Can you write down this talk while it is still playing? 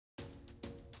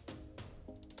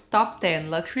Top 10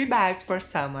 Luxury Bags for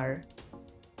Summer.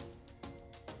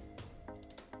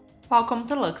 Welcome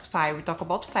to Lux5. We talk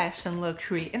about fashion,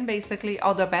 luxury, and basically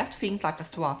all the best things life has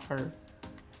to offer.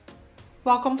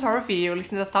 Welcome to our video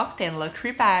listing the top 10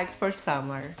 luxury bags for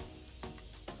summer.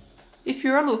 If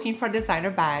you are looking for a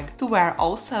designer bag to wear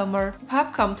all summer, you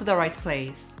have come to the right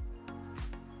place.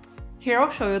 Here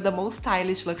I'll show you the most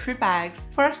stylish luxury bags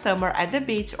for a summer at the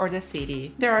beach or the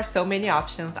city. There are so many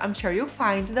options, I'm sure you'll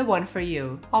find the one for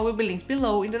you. All will be linked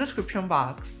below in the description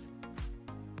box.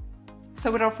 So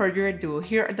without further ado,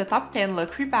 here are the top 10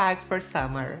 luxury bags for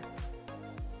summer.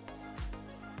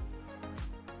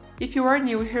 If you are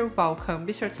new here, welcome.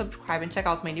 Be sure to subscribe and check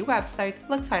out my new website,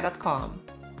 lux5.com.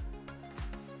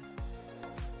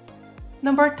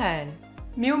 Number 10.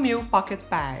 Miu Miu Pocket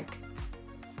Bag.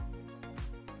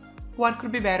 What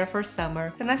could be better for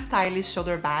summer than a stylish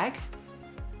shoulder bag?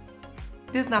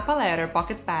 This Napa leather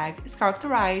pocket bag is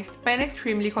characterized by an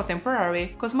extremely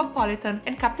contemporary, cosmopolitan,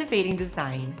 and captivating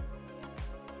design.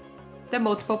 The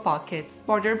multiple pockets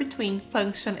border between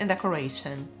function and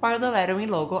decoration, while the lettering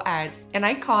logo adds an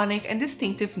iconic and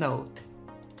distinctive note.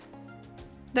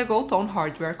 The gold tone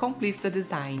hardware completes the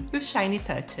design with shiny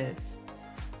touches.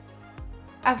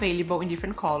 Available in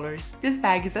different colors, this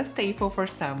bag is a staple for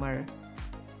summer.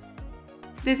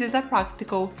 This is a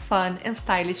practical, fun, and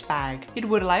stylish bag. It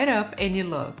would light up any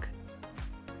look.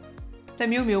 The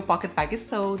Miu Miu Pocket Bag is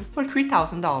sold for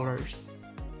 $3,000.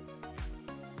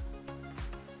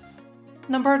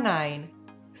 Number 9.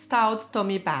 Staud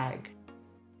Tommy Bag.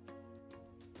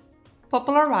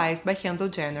 Popularized by Kendall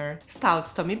Jenner,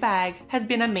 Staud's Tommy Bag has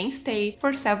been a mainstay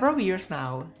for several years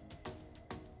now.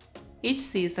 Each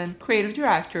season, creative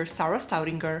director Sarah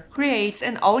Staudinger creates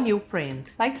an all-new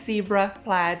print, like zebra,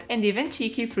 plaid, and even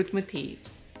cheeky fruit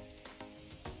motifs.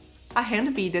 A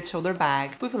hand-beaded shoulder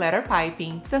bag with leather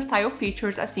piping, the style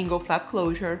features a single flap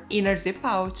closure, inner zip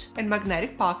pouch, and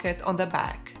magnetic pocket on the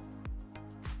back.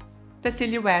 The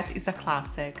silhouette is a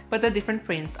classic, but the different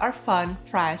prints are fun,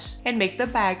 fresh, and make the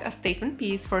bag a statement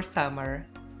piece for summer.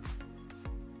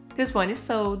 This one is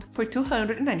sold for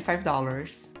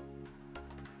 $295.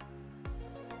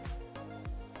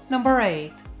 Number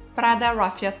 8. Prada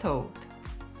Raffia Tote.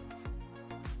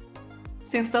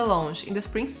 Since the launch in the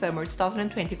Spring-Summer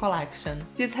 2020 collection,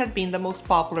 this has been the most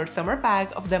popular summer bag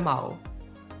of them all.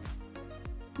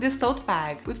 This tote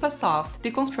bag, with a soft,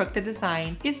 deconstructed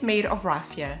design, is made of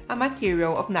raffia, a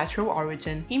material of natural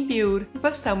origin imbued with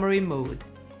a summery mood.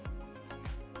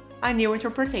 A new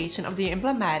interpretation of the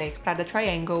emblematic Prada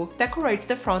triangle decorates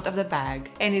the front of the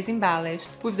bag and is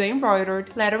embellished with the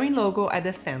embroidered lettering logo at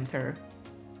the center.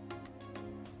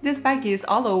 This bag is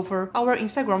all over our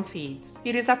Instagram feeds.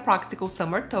 It is a practical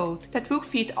summer tote that will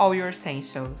fit all your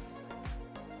essentials.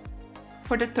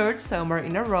 For the third summer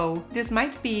in a row, this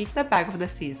might be the bag of the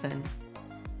season.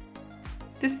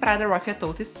 This Prada Raffia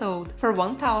tote is sold for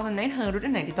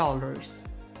 $1,990.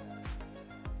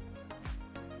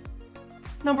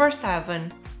 Number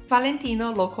 7.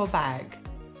 Valentino Locò Bag.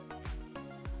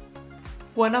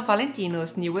 One of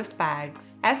Valentino's newest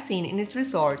bags, as seen in its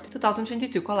Resort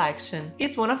 2022 collection,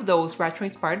 is one of those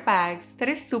retro-inspired bags that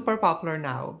is super popular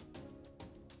now.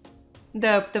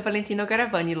 Dubbed the Valentino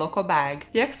Garavani Locò Bag,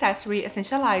 the accessory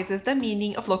essentializes the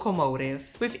meaning of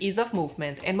locomotive, with ease of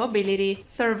movement and mobility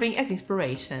serving as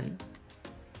inspiration.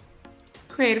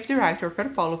 Creative director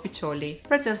Pierpaolo Piccioli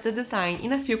presents the design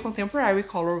in a few contemporary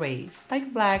colorways,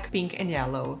 like black, pink, and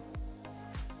yellow.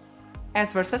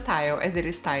 As versatile as it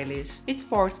is stylish, it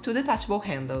sports two detachable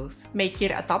handles, making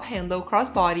it a top handle,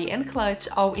 crossbody, and clutch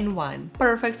all in one,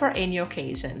 perfect for any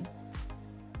occasion.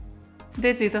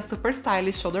 This is a super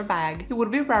stylish shoulder bag you would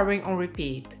be wearing on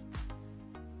repeat.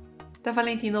 The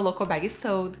Valentino Locò Bag is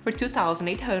sold for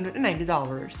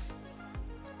 $2,890.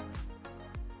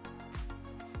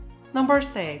 Number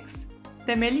 6.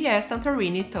 DeMellier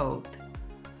Santorini Tote.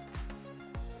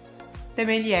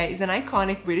 DeMellier is an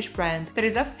iconic British brand that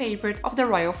is a favorite of the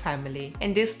royal family,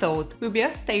 and this tote will be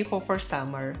a staple for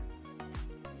summer.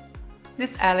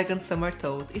 This elegant summer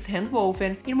tote is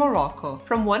hand-woven in Morocco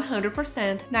from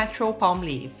 100% natural palm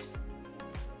leaves.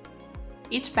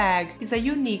 Each bag is a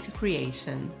unique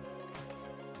creation.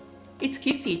 Its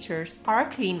key features are a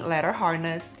clean leather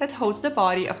harness that holds the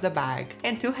body of the bag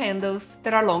and two handles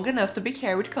that are long enough to be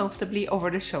carried comfortably over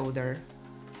the shoulder.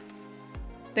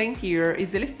 The interior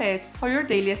easily fits all your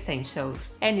daily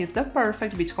essentials and is the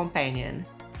perfect beach companion.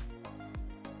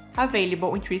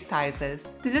 Available in 3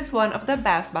 sizes, this is one of the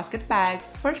best basket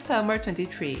bags for summer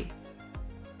 23.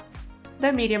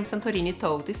 The medium Santorini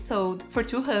tote is sold for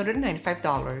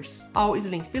 $295. All is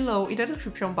linked below in the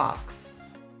description box.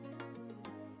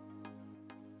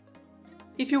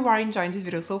 If you are enjoying this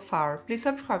video so far, please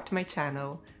subscribe to my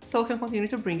channel, so I can continue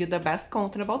to bring you the best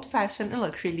content about fashion and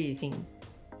luxury living.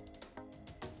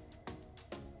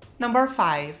 Number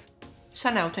 5.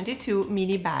 Chanel 22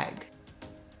 Mini Bag.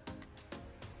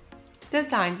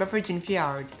 Designed by Virginie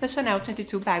Viard, the Chanel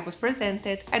 22 bag was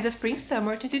presented at the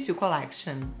Spring-Summer 22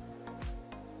 collection.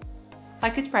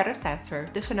 Like its predecessor,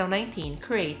 the Chanel 19,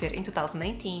 created in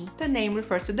 2019, the name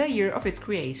refers to the year of its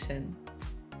creation.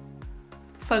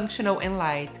 Functional and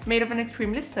light, made of an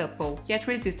extremely supple yet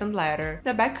resistant leather,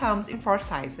 the bag comes in 4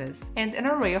 sizes and an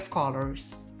array of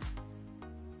colors.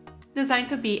 Designed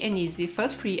to be an easy,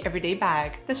 fuss-free everyday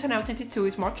bag, the Chanel 22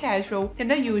 is more casual than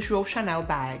the usual Chanel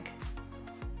bag.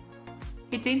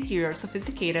 Its interior,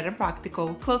 sophisticated and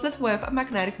practical, closes with a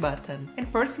magnetic button and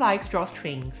purse-like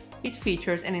drawstrings. It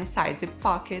features an inside zip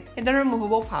pocket and a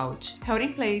removable pouch, held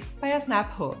in place by a snap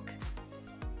hook.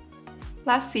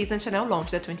 Last season, Chanel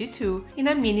launched the 22 in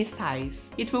a mini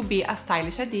size. It will be a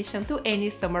stylish addition to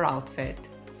any summer outfit.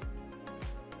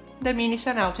 The mini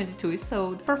Chanel 22 is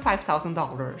sold for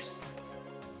 $5,000.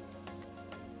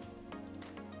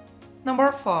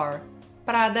 Number 4.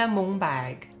 Prada Moon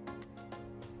Bag.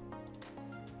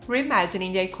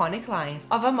 Reimagining the iconic lines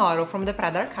of a model from the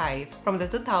Prada archives from the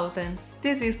 2000s,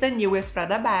 this is the newest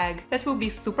Prada bag that will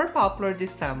be super popular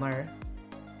this summer.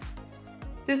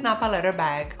 This Napa leather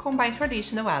bag combines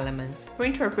traditional elements,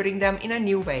 reinterpreting them in a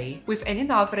new way, with an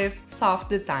innovative, soft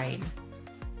design.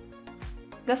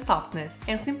 The softness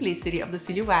and simplicity of the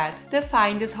silhouette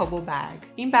define this hobo bag,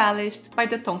 embellished by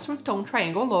the tone-sur-tone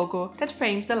triangle logo that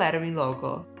frames the lettering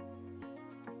logo.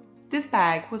 This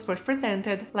bag was first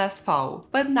presented last fall,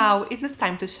 but now is its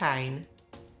time to shine.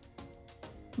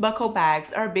 Buckle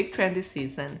bags are a big trend this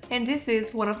season, and this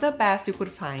is one of the best you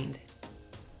could find.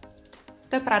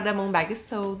 The Prada Moon Bag is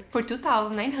sold for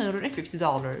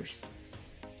 $2,950.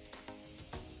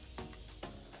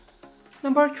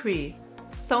 Number 3.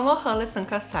 Saint Laurent Le Sun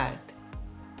Cassette.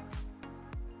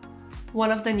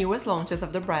 One of the newest launches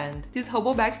of the brand, this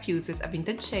hobo bag fuses a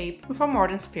vintage shape with a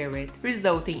modern spirit,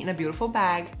 resulting in a beautiful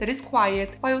bag that is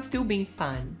quiet while still being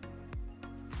fun.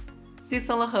 This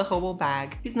Saint Laurent hobo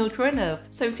bag is neutral enough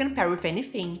so you can pair with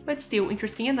anything, but still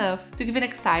interesting enough to give an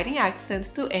exciting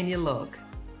accent to any look.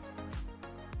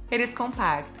 It is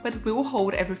compact, but will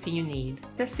hold everything you need.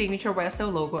 The signature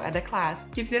YSL logo at the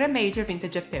clasp gives it a major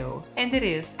vintage appeal, and it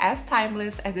is as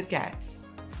timeless as it gets.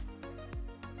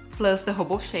 Plus, the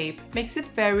hobo shape makes it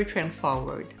very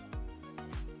trend-forward.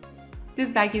 This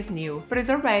bag is new, but is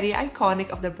already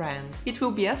iconic of the brand. It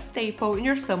will be a staple in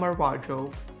your summer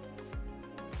wardrobe.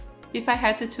 If I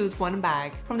had to choose one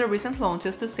bag from the recent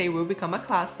launches to say will become a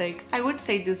classic, I would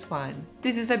say this one.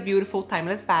 This is a beautiful,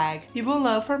 timeless bag you will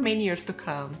love for many years to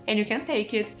come, and you can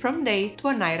take it from day to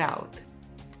a night out.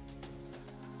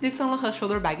 This Saint Laurent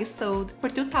shoulder bag is sold for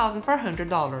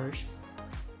 $2,400.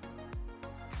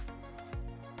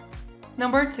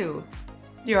 Number 2.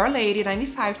 Dior Lady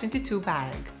 9522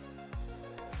 Bag.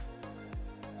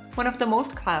 One of the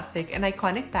most classic and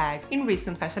iconic bags in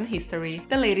recent fashion history,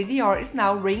 the Lady Dior is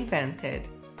now reinvented.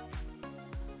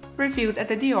 Revealed at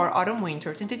the Dior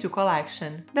Autumn-Winter 22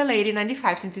 collection, the Lady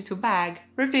 9522 bag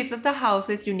revisits the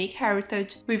house's unique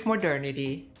heritage with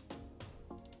modernity.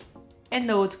 And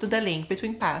note to the link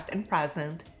between past and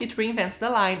present, it reinvents the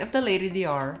line of the Lady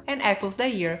Dior and echoes the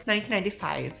year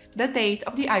 1995, the date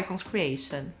of the icon's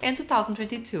creation, and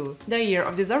 2022, the year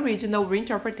of this original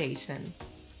reinterpretation.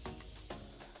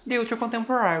 The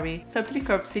ultra-contemporary, subtly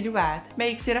curved silhouette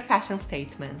makes it a fashion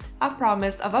statement, a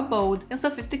promise of a bold and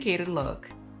sophisticated look.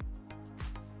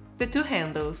 The 2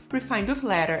 handles, refined with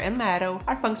leather and metal,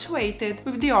 are punctuated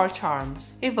with Dior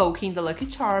charms, evoking the lucky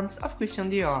charms of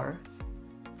Christian Dior.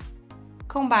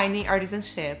 Combining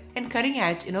artisanship and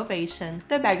cutting-edge innovation,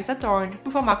 the bag is adorned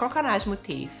with a macro-canage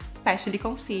motif, specially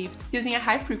conceived using a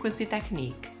high-frequency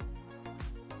technique.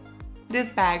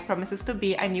 This bag promises to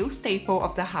be a new staple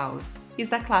of the house.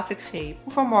 It's a classic shape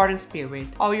with a modern spirit,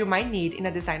 all you might need in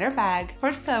a designer bag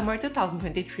for summer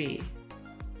 2023.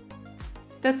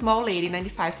 The small Lady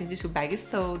 9522 bag is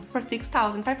sold for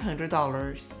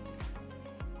 $6,500.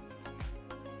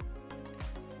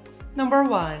 Number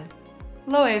 1.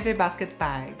 Loewe Basket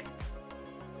Bag.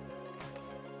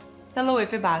 The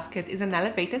Loewe Basket is an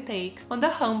elevated take on the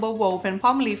humble woven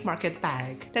palm leaf market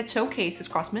bag that showcases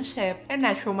craftsmanship and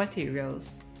natural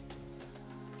materials.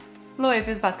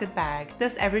 Loewe's basket bag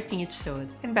does everything it should,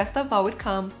 and best of all, it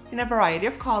comes in a variety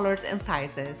of colors and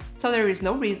sizes, so there is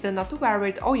no reason not to wear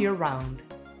it all year round.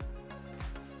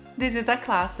 This is a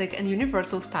classic and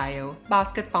universal style.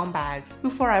 Basket palm bags will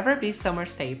forever be summer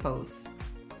staples.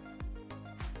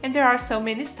 And there are so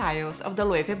many styles of the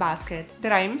Loewe basket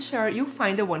that I am sure you'll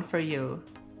find the one for you.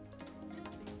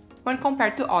 When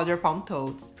compared to other palm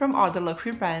totes from other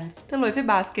luxury brands, the Loewe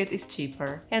basket is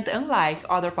cheaper, and unlike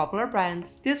other popular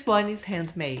brands, this one is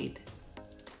handmade.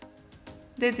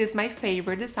 This is my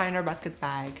favorite designer basket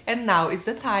bag, and now is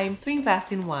the time to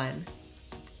invest in one.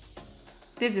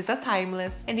 This is a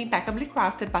timeless and impeccably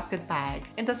crafted basket bag,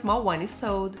 and the small one is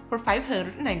sold for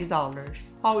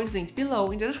 $590. All is linked below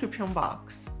in the description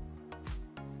box.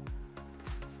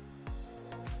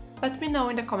 Let me know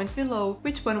in the comment below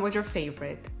which one was your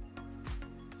favorite.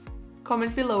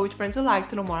 Comment below which brands you'd like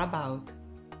to know more about.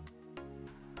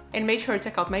 And make sure to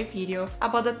check out my video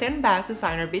about the 10 best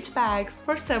designer beach bags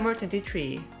for summer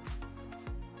 23.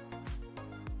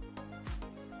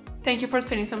 Thank you for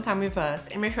spending some time with us,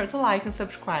 and make sure to like and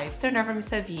subscribe so you never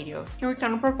miss a video. In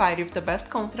return, we'll provide you with the best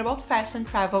content about fashion,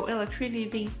 travel, and luxury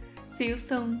living. See you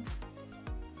soon!